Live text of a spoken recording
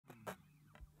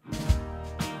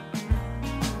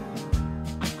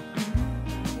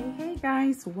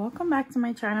guys, welcome back to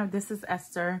my channel. This is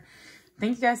Esther.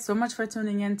 Thank you guys so much for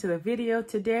tuning in to the video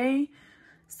today.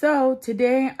 So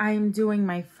today I'm doing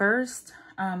my first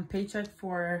paycheck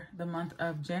for the month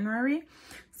of January.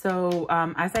 So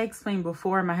as I explained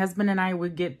before, my husband and I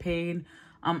would get paid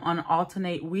on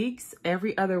alternate weeks.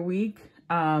 Every other week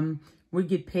we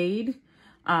get paid.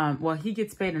 Well, he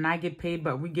gets paid and I get paid,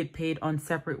 but we get paid on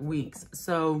separate weeks.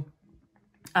 So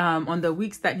on the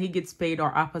weeks that he gets paid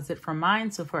are opposite from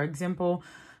mine. So for example,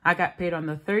 I got paid on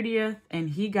the 30th and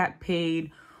he got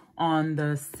paid on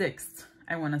the 6th,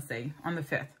 I want to say on the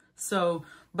 5th. So,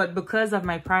 but because of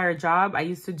my prior job, I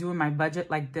used to do my budget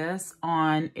like this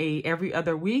on every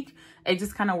other week. It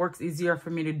just kind of works easier for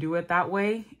me to do it that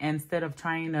way instead of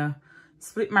trying to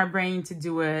split my brain to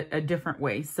do it a different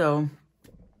way. So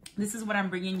this is what I'm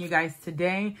bringing you guys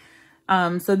today.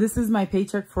 So this is my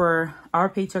paycheck for our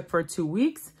paycheck for 2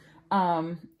 weeks,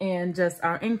 and just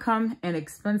our income and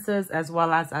expenses, as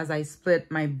well as I split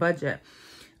my budget.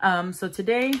 So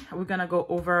today we're going to go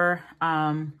over,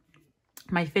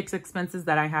 my fixed expenses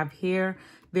that I have here,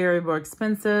 variable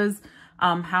expenses,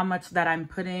 how much that I'm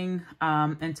putting,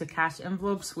 into cash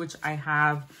envelopes, which I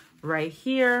have right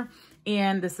here.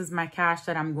 And this is my cash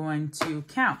that I'm going to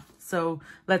count. So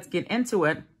let's get into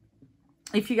it.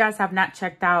 If you guys have not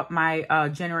checked out my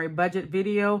January budget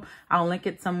video, I'll link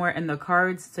it somewhere in the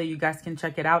cards so you guys can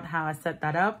check it out, how I set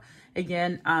that up.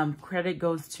 Again, credit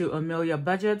goes to Amelia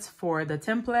Budgets for the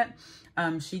template.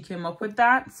 She came up with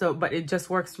that. So, but it just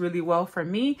works really well for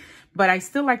me. But I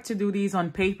still like to do these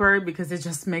on paper because it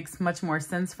just makes much more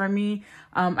sense for me.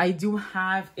 I do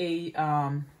have a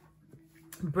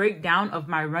breakdown of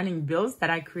my running bills that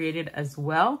I created as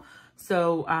well.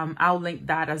 So I'll link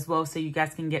that as well so you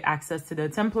guys can get access to the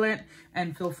template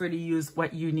and feel free to use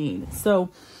what you need.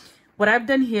 So what I've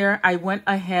done here, I went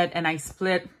ahead and I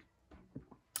split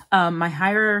my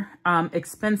higher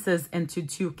expenses into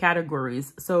 2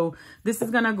 categories. So this is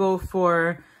going to go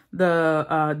for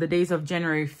the days of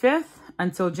January 5th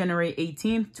until January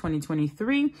 18th,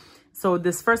 2023. So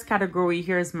this first category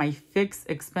here is my fixed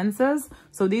expenses.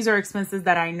 So these are expenses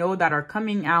that I know that are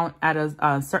coming out at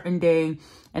a certain day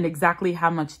and exactly how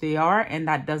much they are, and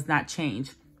that does not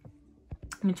change.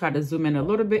 Let me try to zoom in a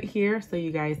little bit here so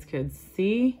you guys could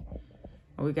see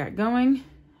what we got going.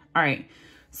 All right.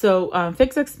 So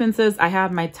fixed expenses, I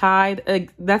have my tithe.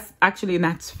 That's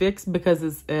fixed because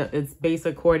it's based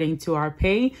according to our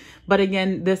pay. But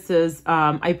again, this is,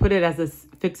 I put it as a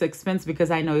fixed expense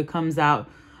because I know it comes out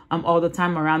all the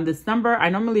time around this number. I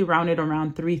normally round it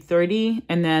around 330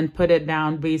 and then put it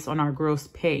down based on our gross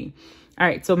pay. All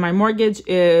right, so my mortgage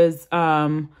is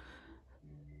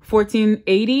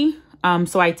 $1,480.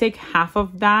 So I take half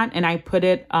of that and I put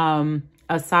it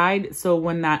aside. So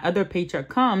when that other paycheck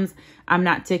comes, I'm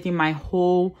not taking my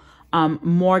whole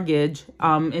mortgage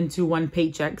into one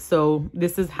paycheck. So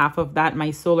this is half of that.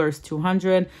 My solar is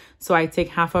 200. So I take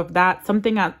half of that.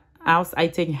 Something else I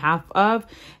take half of,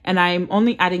 and I'm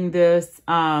only adding this,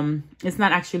 it's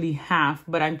not actually half,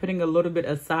 but I'm putting a little bit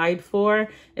aside for,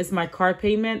 it's my car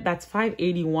payment. That's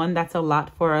 $581. That's a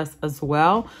lot for us as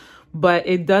well, but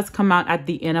it does come out at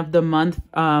the end of the month.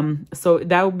 So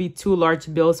that would be 2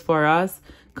 large bills for us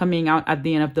coming out at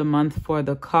the end of the month for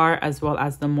the car as well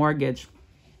as the mortgage.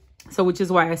 So which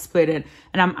is why I split it.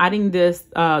 And I'm adding this,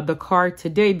 the car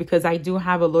today because I do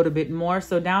have a little bit more.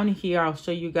 So down here, I'll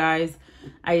show you guys,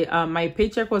 my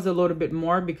paycheck was a little bit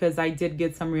more because I did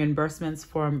get some reimbursements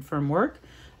from work.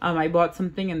 I bought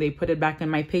something and they put it back in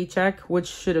my paycheck, which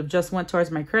should have just went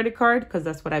towards my credit card because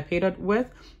that's what I paid it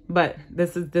with. But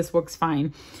this works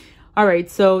fine. All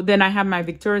right, so then I have my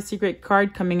Victoria's Secret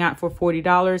card coming out for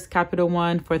 $40, Capital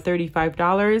One for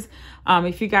 $35.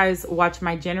 If you guys watch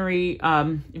my January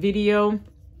video,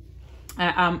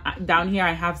 down here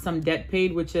I have some debt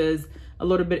paid, which is a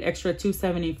little bit extra,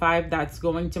 $275. That's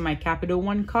going to my Capital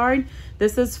One card.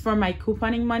 This is for my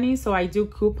couponing money. So I do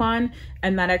coupon,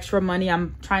 and that extra money,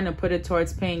 I'm trying to put it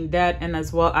towards paying debt and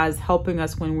as well as helping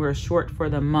us when we're short for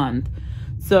the month.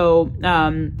 So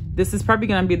this is probably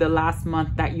going to be the last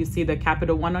month that you see the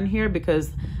Capital One on here because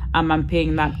I'm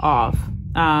paying that off.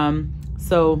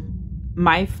 So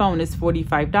my phone is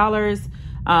 $45.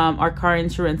 Our car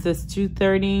insurance is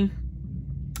 $230.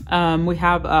 We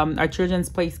have our children's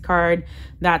place card,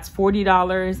 that's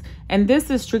 $40. And this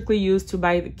is strictly used to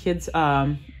buy the kids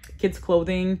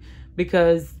clothing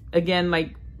because, again,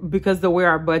 because the way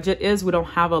our budget is, we don't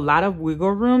have a lot of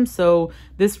wiggle room. So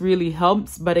this really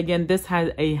helps. But again, this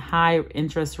has a high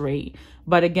interest rate.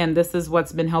 But again, this is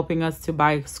what's been helping us to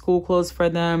buy school clothes for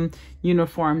them,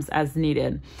 uniforms as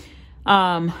needed.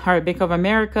 All right, Bank of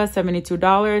America,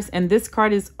 $72. And this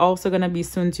card is also going to be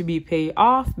soon to be paid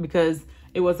off because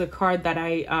it was a card that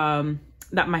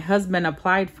that my husband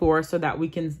applied for so that we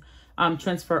can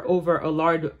transfer over a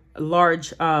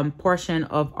large portion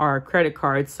of our credit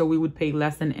cards, so we would pay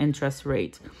less in interest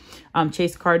rate.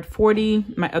 Chase card 40,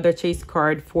 my other Chase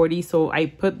card 40. So I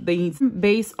put these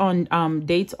based on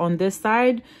dates on this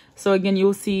side. So again,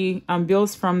 you'll see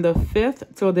bills from the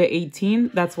 5th till the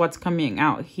 18th. That's what's coming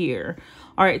out here.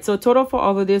 All right, so total for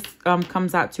all of this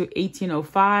comes out to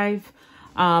 $1,805.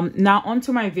 Now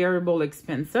onto my variable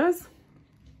expenses.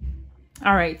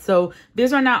 All right, so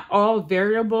these are not all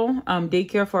variable.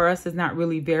 Daycare for us is not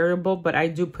really variable, but I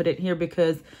do put it here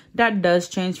because that does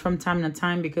change from time to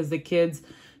time because the kids,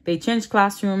 they change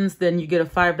classrooms, then you get a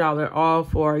 $5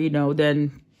 off, or, you know,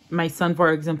 then my son,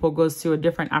 for example, goes to a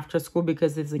different after school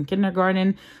because it's in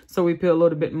kindergarten. So we pay a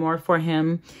little bit more for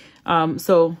him.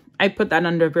 So I put that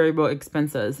under variable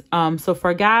expenses. So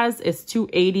for gas, it's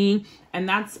 $280, and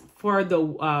that's for the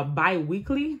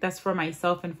bi-weekly. That's for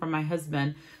myself and for my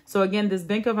husband. So again, this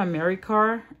Bank of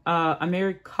America,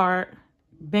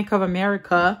 Bank of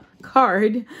America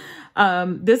card,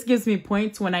 this gives me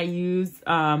points when I use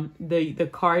the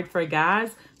card for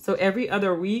gas. So every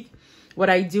other week, what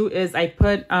I do is I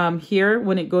put here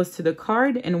when it goes to the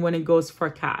card and when it goes for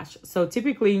cash. So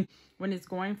typically when it's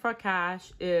going for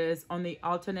cash is on the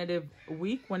alternative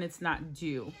week when it's not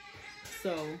due.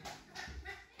 So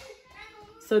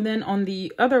then on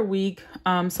the other week,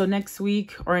 so next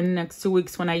week or in the next 2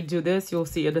 weeks when I do this, you'll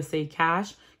see it'll say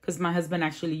cash because my husband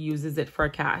actually uses it for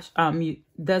cash. He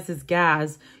does his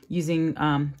gas using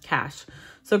cash.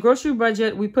 So grocery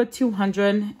budget, we put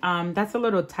 200. That's a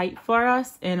little tight for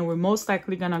us, and we're most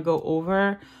likely gonna go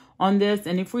over on this.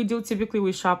 And if we do, typically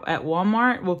we shop at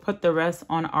Walmart. We'll put the rest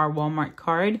on our Walmart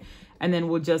card, and then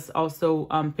we'll just also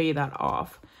pay that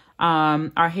off.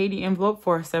 Our Haiti envelope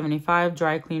for $75,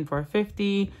 dry clean for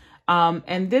 $50.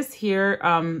 And this here,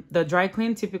 the dry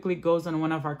clean typically goes on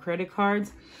one of our credit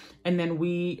cards, and then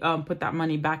we put that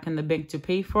money back in the bank to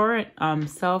pay for it.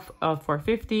 Self for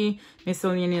 $50,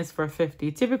 miscellaneous for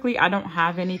 $50. Typically, I don't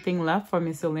have anything left for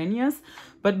miscellaneous,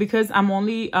 but because I'm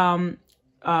only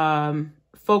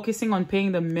focusing on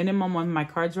paying the minimum on my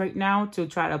cards right now to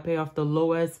try to pay off the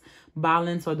lowest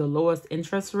balance or the lowest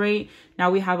interest rate,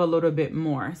 now we have a little bit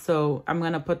more, so I'm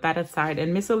gonna put that aside.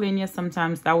 And miscellaneous,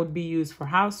 sometimes that would be used for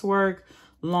housework,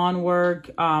 lawn work,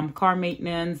 car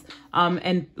maintenance,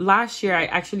 and last year I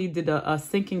actually did a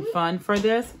sinking fund for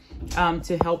this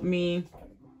to help me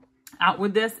out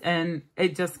with this, and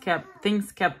it just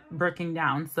things kept breaking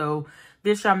down. So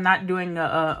this year I'm not doing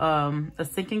a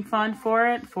sinking fund for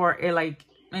it like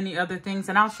any other things,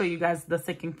 and I'll show you guys the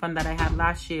sinking fund that I had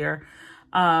last year.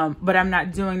 But I'm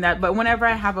not doing that. But whenever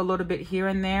I have a little bit here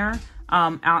and there,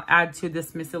 I'll add to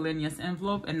this miscellaneous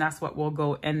envelope, and that's what will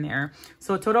go in there.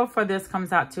 So total for this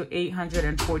comes out to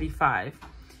 $845.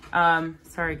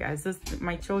 Sorry guys,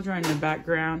 my children in the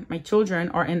background. My children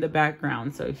are in the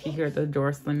background, so if you hear the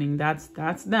door slamming, that's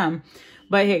them.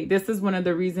 But hey, this is one of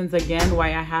the reasons again why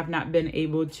I have not been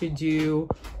able to do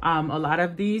a lot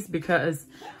of these, because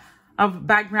of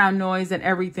background noise and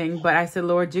everything. But I said,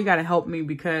 Lord, you got to help me,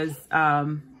 because I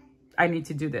need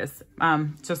to do this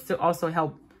just to also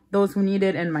help those who need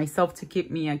it and myself to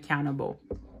keep me accountable.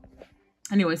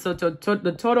 Anyway, so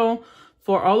the total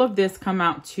for all of this come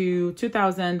out to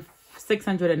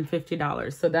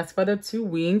 $2,650. So that's for the 2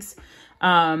 weeks.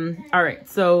 All right,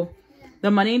 so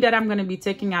the money that I'm going to be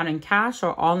taking out in cash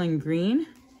are all in green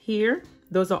here.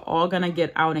 Those are all going to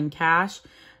get out in cash.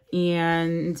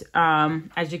 And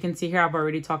as you can see here, I've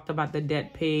already talked about the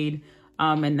debt paid,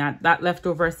 and that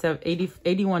leftover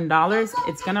 $81.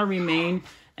 It's gonna remain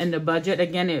in the budget.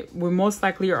 Again, we most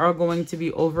likely are going to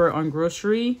be over on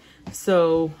grocery,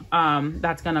 so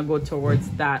that's gonna go towards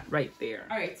that right there.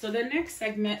 All right, so the next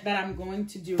segment that I'm going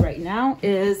to do right now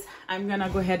is I'm gonna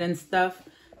go ahead and stuff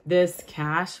this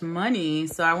cash money.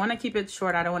 So I want to keep it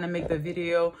short. I don't want to make the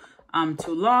video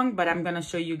too long, but I'm gonna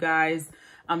show you guys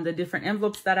the different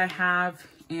envelopes that I have,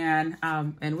 and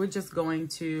we're just going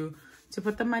to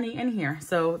put the money in here.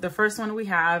 So the first one we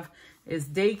have is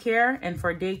daycare, and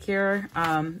for daycare,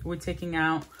 we're taking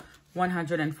out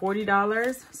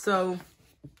 $140. So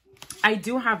I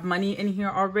do have money in here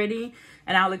already,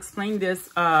 and I'll explain this.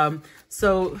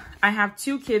 So I have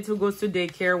 2 kids who goes to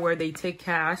daycare where they take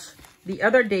cash. The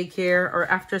other daycare or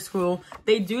after school,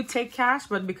 they do take cash,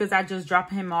 but because I just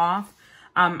drop him off,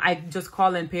 I just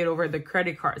call and pay it over the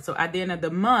credit card. So at the end of the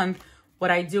month,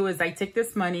 what I do is I take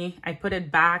this money, I put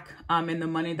it back in the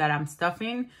money that I'm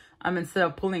stuffing, instead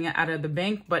of pulling it out of the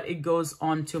bank, but it goes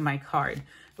onto my card.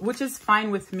 which is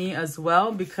fine with me as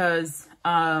well, because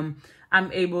I'm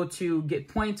able to get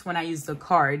points when I use the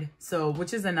card. So,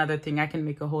 which is another thing. I can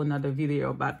make a whole nother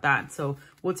video about that. So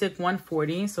we'll take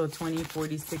 140. So 20,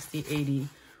 40, 60, 80,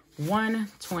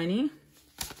 120,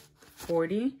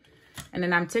 40. And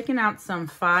then I'm taking out some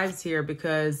 5s here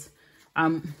because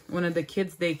one of the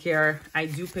kids' daycare, I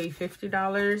do pay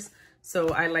 $50. So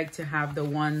I like to have the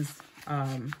ones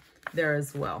there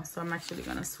as well. So I'm actually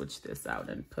going to switch this out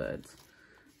and put,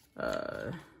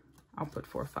 I'll put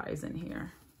 4 5s in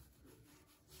here.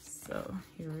 So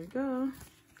here we go.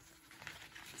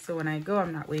 So when I go,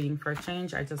 I'm not waiting for a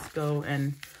change. I just go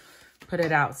and put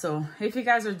it out. So if you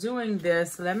guys are doing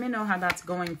this, let me know how that's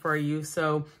going for you.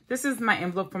 So this is my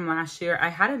envelope from last year. I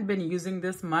hadn't been using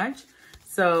this much.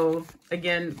 So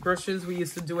again, groceries, we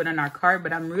used to do it in our card,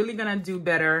 but I'm really going to do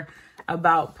better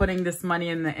about putting this money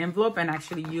in the envelope and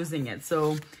actually using it.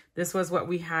 So this was what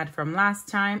we had from last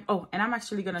time. Oh, and I'm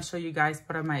actually going to show you guys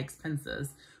part of my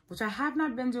expenses, which I have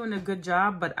not been doing a good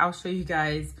job, but I'll show you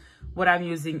guys what I'm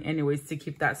using anyways to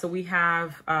keep that. So we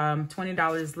have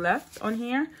 $20 left on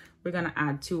here. We're gonna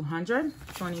add 200,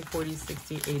 20, 40,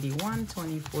 60, 81,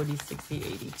 20, 40, 60,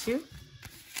 82.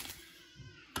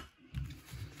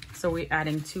 So we're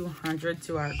adding 200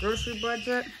 to our grocery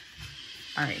budget.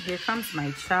 All right, here comes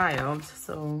my child.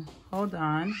 So hold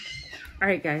on. All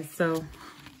right, guys, so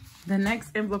the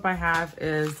next envelope I have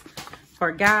is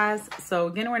for gas. So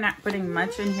again, we're not putting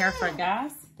much in here for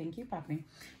gas. Thank you, Papi.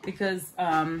 Because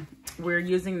we're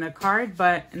using the card,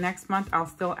 but next month I'll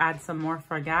still add some more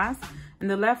for gas. And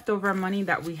the leftover money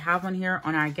that we have on here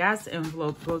on our gas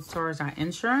envelope goes towards our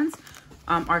insurance,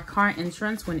 our car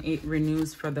insurance when it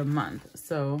renews for the month.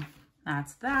 So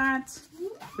that's that.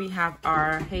 We have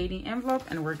our Haiti envelope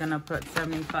and we're gonna put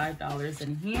 $75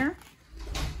 in here.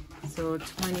 So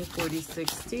 20, 40,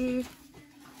 60,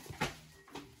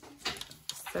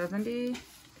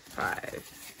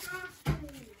 75.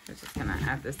 We're just gonna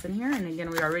add this in here. And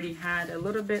again, we already had a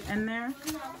little bit in there.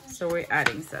 So we're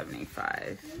adding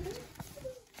 75.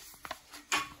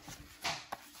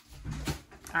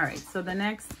 All right, so the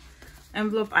next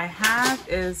envelope I have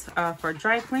is for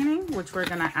dry cleaning, which we're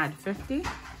gonna add 50.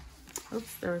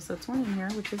 Oops, there's a 20 in here,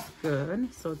 which is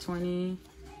good. So 20,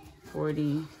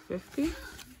 40, 50.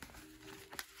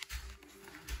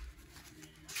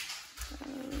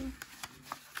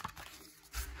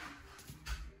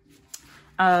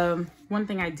 One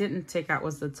thing I didn't take out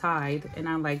was the tithe, and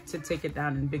I like to take it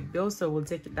down in big bills, so we'll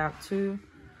take it down to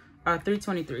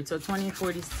 323. So 20,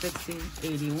 40, 60,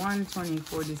 81, 20,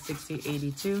 40, 60,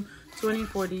 82, 20,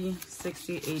 40,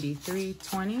 60, 83,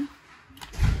 20.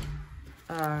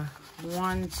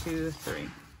 1, 2, 3.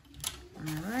 All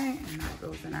right, and that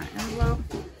goes in our envelope.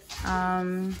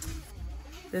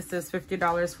 This is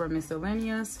 $50 for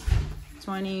miscellaneous.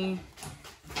 20,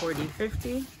 40,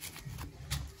 50.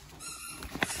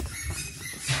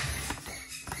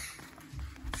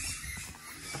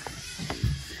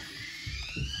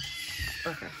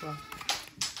 Okay, well,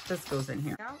 this goes in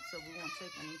here. So we won't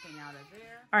take anything out of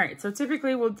there. All right, so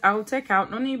typically I will take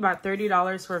out only about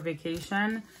 $30 for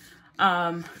vacation,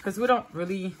 because we don't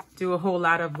really do a whole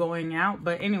lot of going out.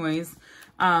 But anyways,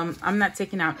 I'm not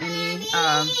taking out any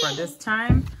for this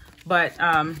time, but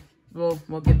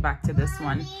we'll get back to this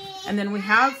one. And then we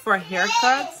have for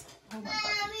haircuts. Hold on,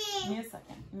 give me a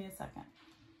second. Give me a second.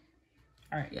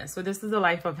 All right, yeah. So this is the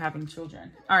life of having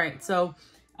children. All right, so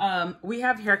we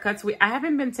have haircuts. I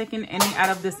haven't been taking any out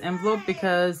of this envelope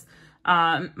because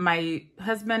my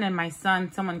husband and my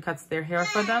son, someone cuts their hair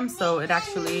for them, so it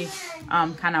actually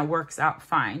kind of works out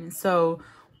fine. So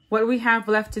what we have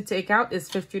left to take out is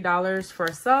 $50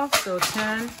 for self. So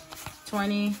 10,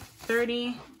 20,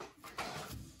 30.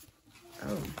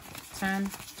 Oh, 10,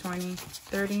 20,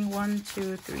 30, 1,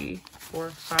 2, 3, 4,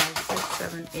 5, 6,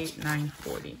 7, 8, 9,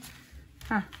 40.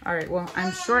 Huh. All right, well,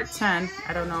 I'm short 10.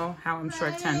 I don't know how I'm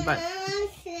short 10, but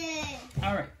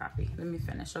all right, Papi, let me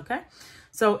finish, okay?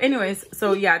 So anyways,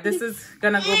 so yeah, this is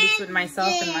gonna go between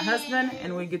myself and my husband,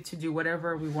 and we get to do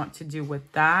whatever we want to do with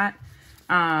that.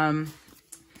 And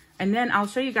then I'll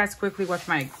show you guys quickly what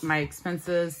my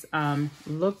expenses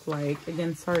look like.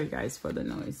 Again, sorry guys for the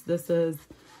noise. This is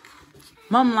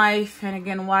mom life, and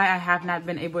again, why I have not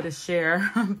been able to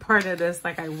share part of this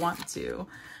like I want to.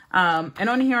 And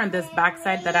on here on this back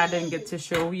side that I didn't get to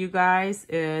show you guys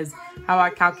is how I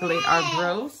calculate our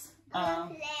gross.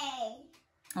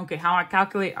 Okay, how I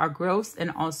calculate our gross and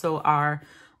also our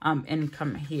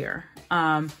income here.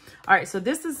 All right, so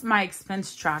this is my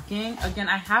expense tracking. Again,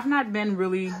 I have not been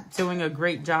really doing a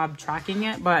great job tracking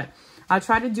it, but I'll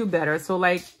try to do better. So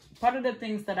like part of the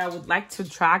things that I would like to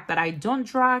track that I don't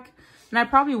track and I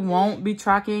probably won't be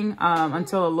tracking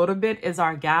until a little bit, is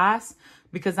our gas,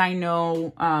 because I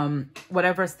know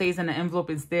whatever stays in the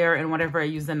envelope is there, and whatever I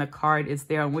use in the card is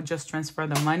there, and we'll just transfer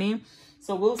the money.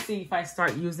 So we'll see if I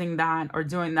start using that or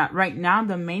doing that. Right now,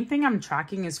 the main thing I'm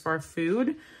tracking is for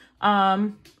food.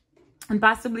 And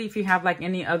possibly if you have like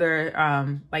any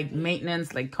other like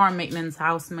maintenance, like car maintenance,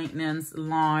 house maintenance,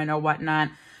 lawn or whatnot,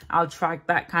 I'll track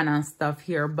that kind of stuff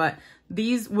here. But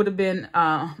these would have been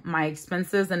my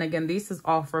expenses. And again, this is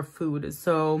all for food.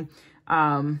 So,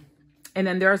 and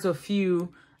then there's a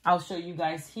few I'll show you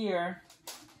guys here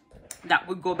that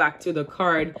would go back to the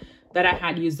card that I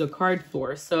had used the card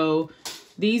for. So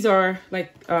these are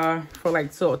like for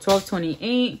like, so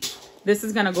 $12.28. This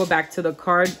is gonna go back to the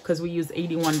card because we use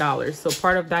 $81. So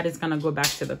part of that is gonna go back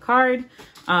to the card.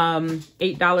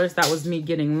 $8, that was me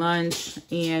getting lunch,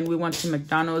 and we went to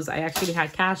McDonald's. I actually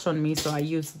had cash on me, so I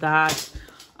used that.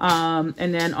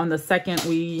 And then on the second,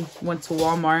 we went to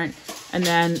Walmart, and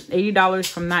then $80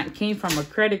 from that came from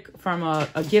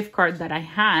a gift card that I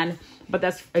had. But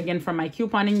that's, again, from my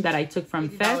couponing that I took from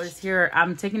Fetch. Here,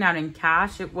 I'm taking out in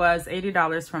cash. It was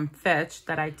 $80 from Fetch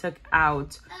that I took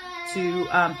out to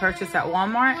purchase at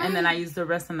Walmart. And then I used the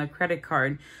rest on the credit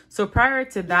card. So prior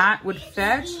to that, with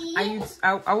Fetch,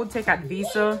 I would take out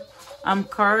Visa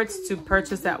cards to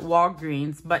purchase at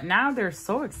Walgreens. But now they're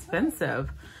so expensive.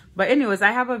 But anyways,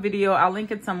 I have a video. I'll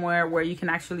link it somewhere where you can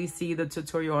actually see the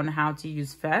tutorial on how to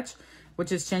use Fetch,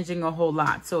 which is changing a whole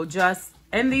lot. So just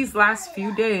in these last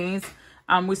few days,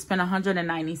 we spent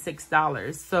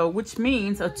 $196. So which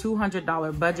means a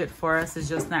 $200 budget for us is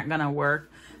just not gonna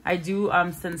work. I do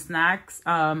send snacks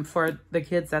for the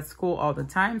kids at school all the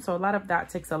time. So a lot of that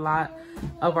takes a lot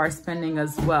of our spending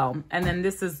as well. And then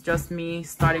this is just me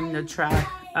starting to track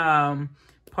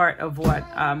part of what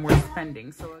we're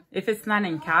spending. So if it's not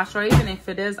in cash, or even if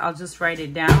it is, I'll just write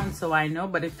it down so I know.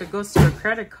 But if it goes to a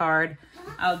credit card,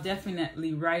 I'll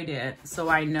definitely write it so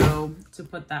I know to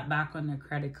put that back on the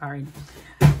credit card.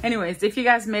 Anyways, if you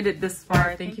guys made it this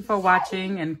far, thank you for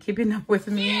watching and keeping up with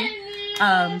me.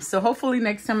 So hopefully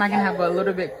next time I can have a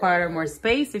little bit quieter, more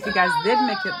space. If you guys did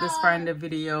make it this far in the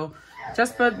video,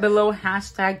 just put below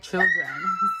 #children.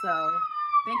 So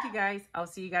thank you guys. I'll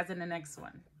see you guys in the next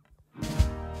one.